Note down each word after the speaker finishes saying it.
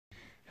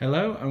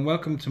Hello and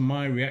welcome to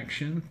my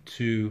reaction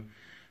to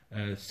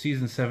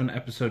Season 7,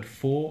 Episode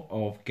 4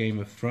 of Game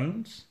of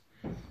Thrones.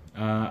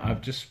 I've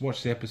just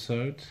watched the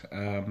episode,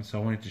 so I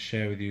wanted to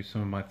share with you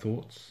some of my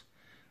thoughts,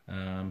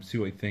 see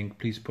what you think.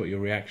 Please put your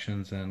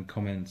reactions and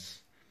comments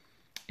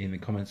in the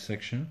comments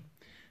section.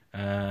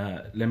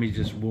 Let me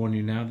just warn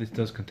you now, this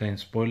does contain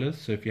spoilers,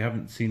 so if you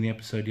haven't seen the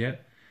episode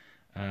yet,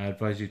 I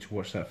advise you to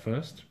watch that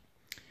first.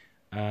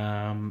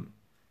 There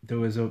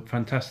was a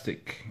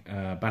fantastic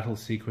battle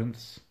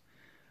sequence.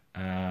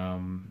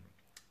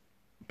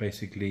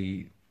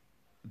 Basically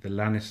the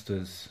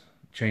Lannisters'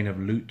 chain of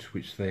loot,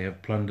 which they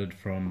have plundered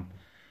from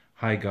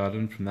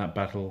Highgarden, from that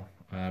battle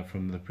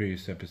from the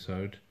previous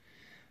episode.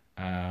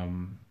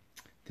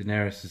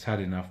 Daenerys has had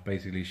enough.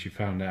 Basically, she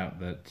found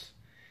out that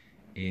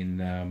they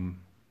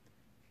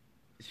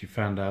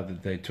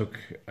took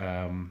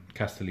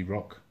Casterly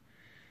Rock,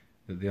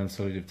 that the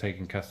Unsullied have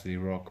taken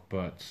Casterly Rock,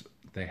 but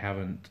they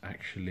haven't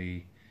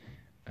actually.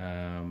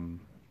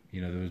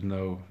 There was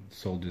no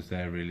soldiers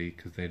there really,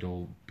 because they'd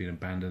all been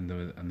abandoned,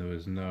 and there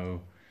was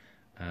no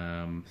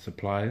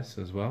supplies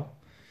as well,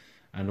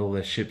 and all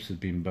their ships had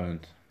been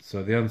burnt.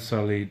 So the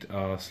Unsullied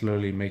are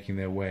slowly making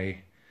their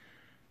way,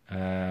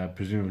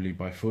 presumably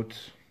by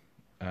foot,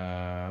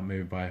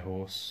 maybe by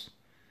horse,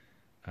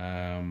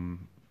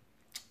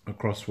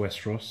 across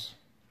Westeros.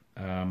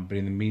 But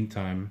in the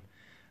meantime,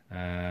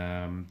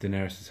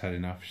 Daenerys has had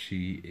enough.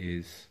 She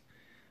is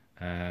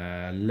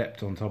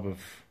leapt on top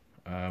of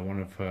one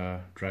of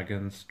her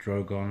dragons,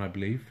 Drogon, I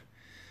believe,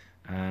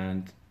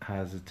 and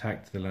has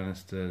attacked the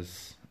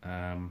Lannisters'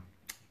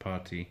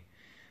 party.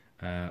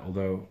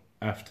 Although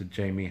after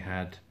Jamie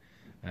had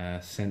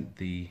sent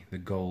the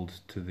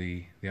gold to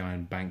the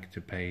Iron Bank to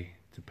pay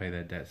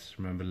their debts.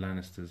 Remember,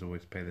 Lannisters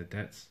always pay their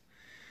debts.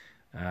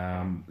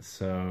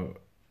 So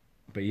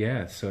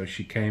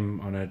she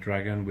came on her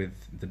dragon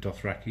with the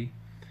Dothraki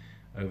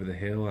over the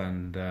hill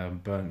and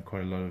burnt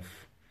quite a lot of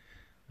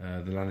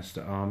the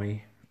Lannister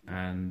army.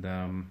 And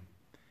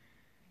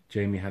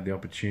Jamie had the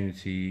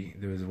opportunity.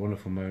 There was a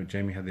wonderful moment.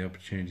 Jamie had the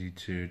opportunity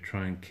to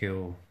try and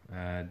kill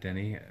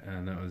Dany,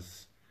 and that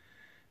was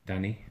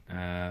Dany.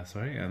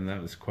 And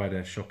that was quite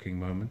a shocking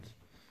moment.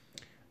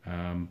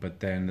 But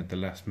then at the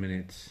last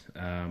minute,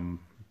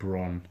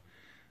 Bronn,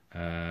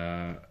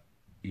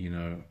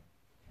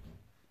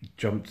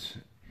 jumped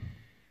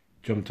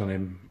on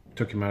him,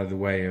 took him out of the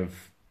way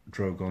of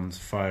Drogon's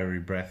fiery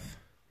breath,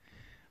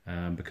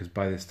 because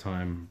by this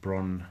time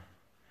Bronn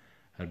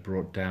had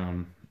brought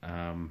down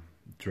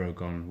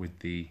Drogon with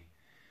the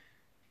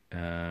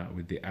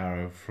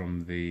arrow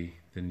from the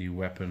new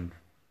weapon,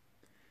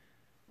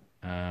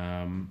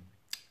 and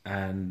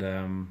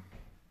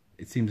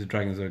it seems the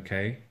dragon's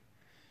okay,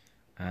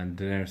 and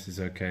Daenerys is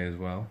okay as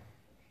well,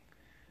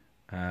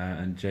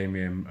 and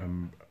Jamie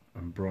and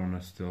Bronn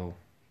are still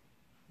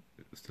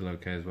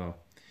okay as well.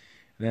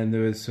 And then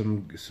there was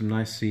some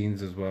nice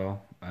scenes as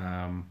well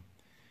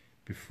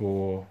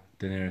before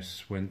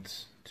Daenerys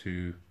went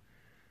to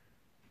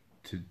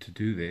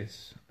do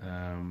this,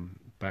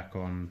 back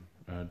on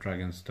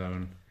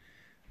Dragonstone.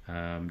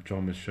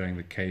 Jon was showing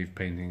the cave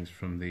paintings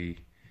from the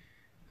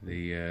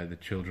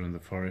children of the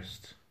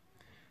forest,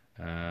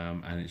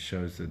 and it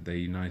shows that they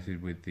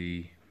united with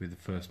the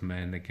first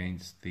men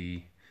against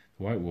the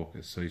White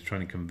Walkers. So he's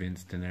trying to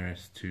convince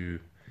Daenerys to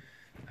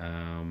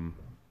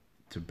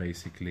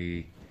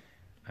basically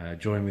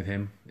join with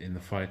him in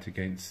the fight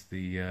against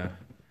the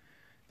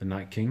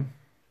Night King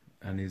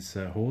and his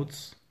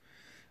hordes.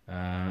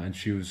 And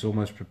she was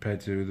almost prepared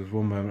to. There was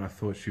one moment I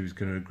thought she was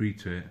going to agree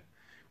to it,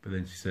 but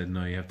then she said,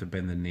 "No, you have to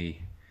bend the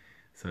knee."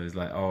 So it's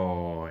like,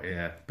 oh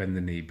yeah, bend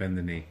the knee, but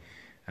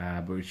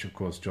which of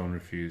course Jon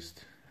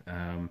refused.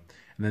 And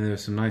then there were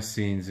some nice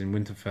scenes in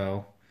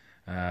Winterfell.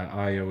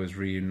 Arya was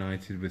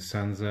reunited with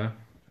Sansa,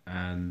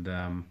 and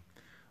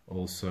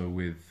also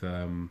with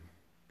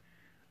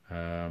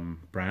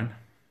Bran.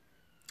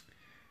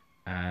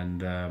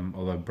 And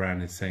although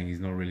Bran is saying he's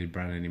not really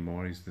Bran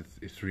anymore, he's the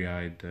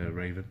three-eyed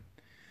raven.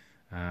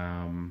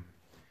 And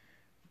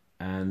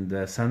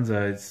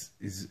Sansa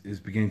is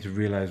beginning to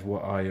realize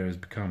what Arya has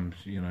become.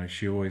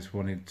 She always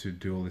wanted to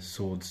do all this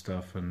sword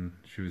stuff, and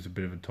she was a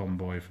bit of a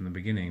tomboy from the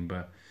beginning.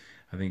 But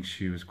I think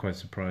she was quite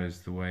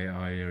surprised the way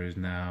Arya is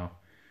now.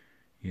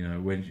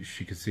 When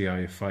she could see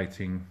Arya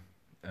fighting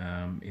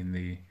in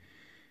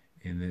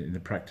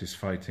the practice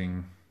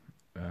fighting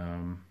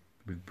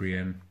with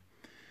Brienne,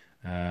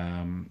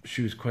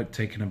 she was quite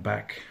taken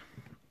aback.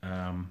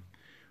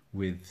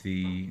 With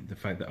the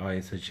fact that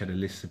Arya said she had a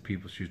list of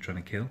people she was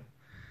trying to kill,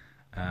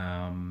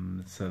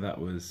 so that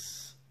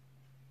was,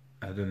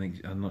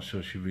 I'm not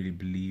sure she really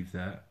believed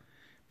that,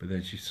 but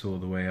then she saw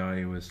the way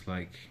Arya was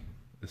like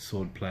the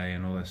sword play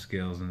and all her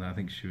skills, and I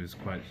think she was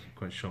quite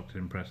shocked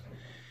and impressed.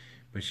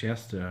 But she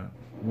asked her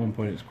at one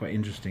point, it's quite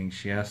interesting.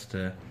 She asked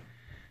her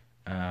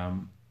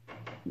who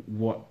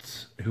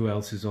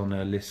else is on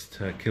her list,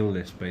 her kill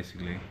list,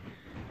 basically.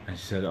 And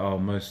she said,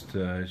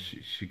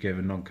 she gave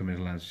a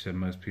non-committal answer. She said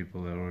most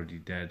people are already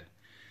dead.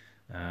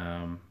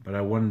 But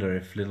I wonder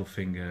if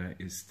Littlefinger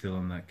is still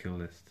on that kill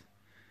list.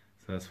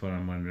 So that's what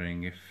I'm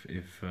wondering,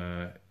 if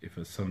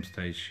at some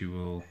stage she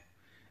will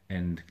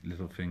end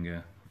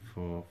Littlefinger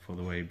for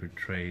the way he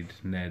betrayed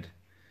Ned.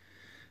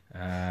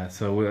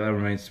 So that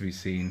remains to be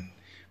seen.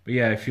 But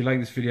yeah, if you like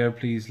this video,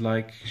 please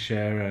like,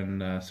 share,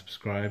 and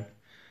subscribe,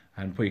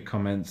 and put your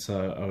comments.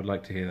 I would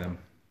like to hear them.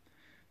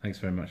 Thanks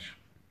very much.